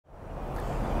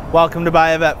Welcome to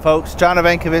Buy a Vet, folks. John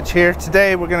Ivankovich here.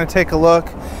 Today we're going to take a look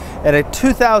at a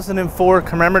 2004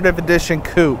 Commemorative Edition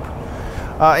Coupe.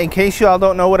 In case you all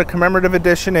don't know what a Commemorative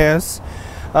Edition is,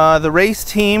 the race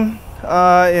team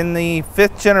in the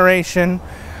 5th generation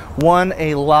won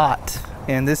a lot,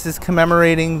 and this is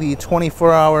commemorating the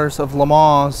 24 hours of Le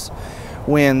Mans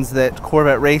wins that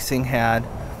Corvette Racing had.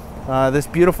 This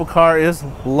beautiful car is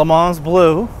Le Mans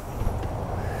blue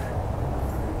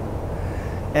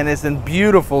and is in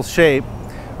beautiful shape.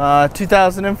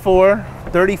 2004,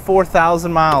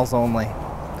 34,000 miles only.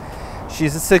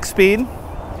 She's a 6-speed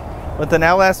with an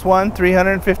LS1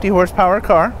 350 horsepower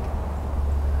car.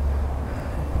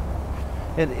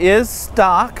 It is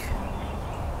stock.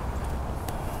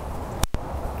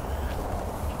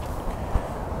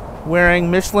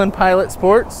 Wearing Michelin Pilot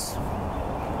Sports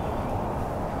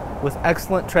with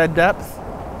excellent tread depth,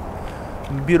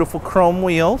 beautiful chrome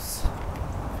wheels.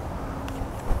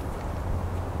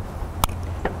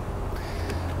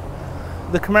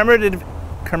 The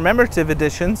commemorative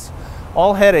editions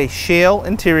all had a shale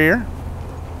interior,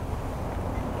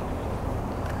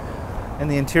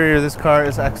 and the interior of this car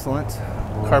is excellent.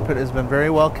 The carpet has been very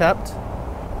well kept,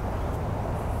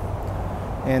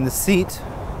 and the seat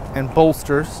and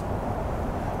bolsters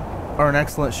are in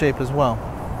excellent shape as well.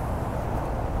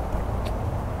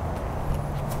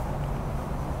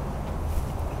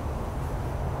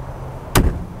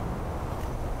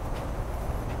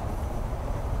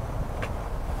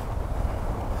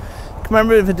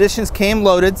 Commemorative editions came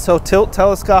loaded, so tilt,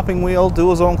 telescoping wheel,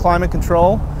 dual zone climate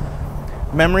control,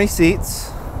 memory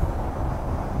seats,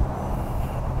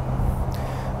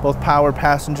 both power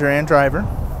passenger and driver,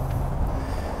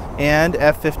 and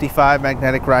F55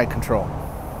 magnetic ride control.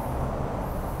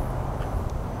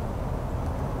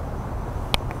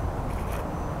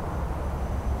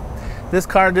 This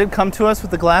car did come to us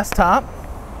with a glass top.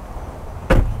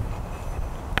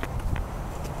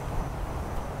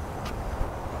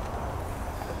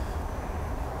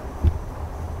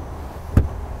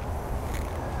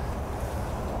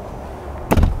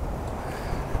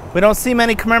 We don't see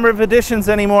many commemorative editions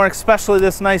anymore, especially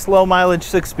this nice low mileage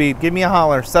 6-speed. Give me a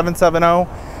holler,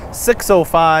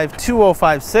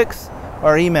 770-605-2056,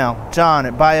 or email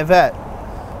john@buyavet.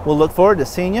 We'll look forward to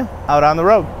seeing you out on the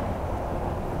road.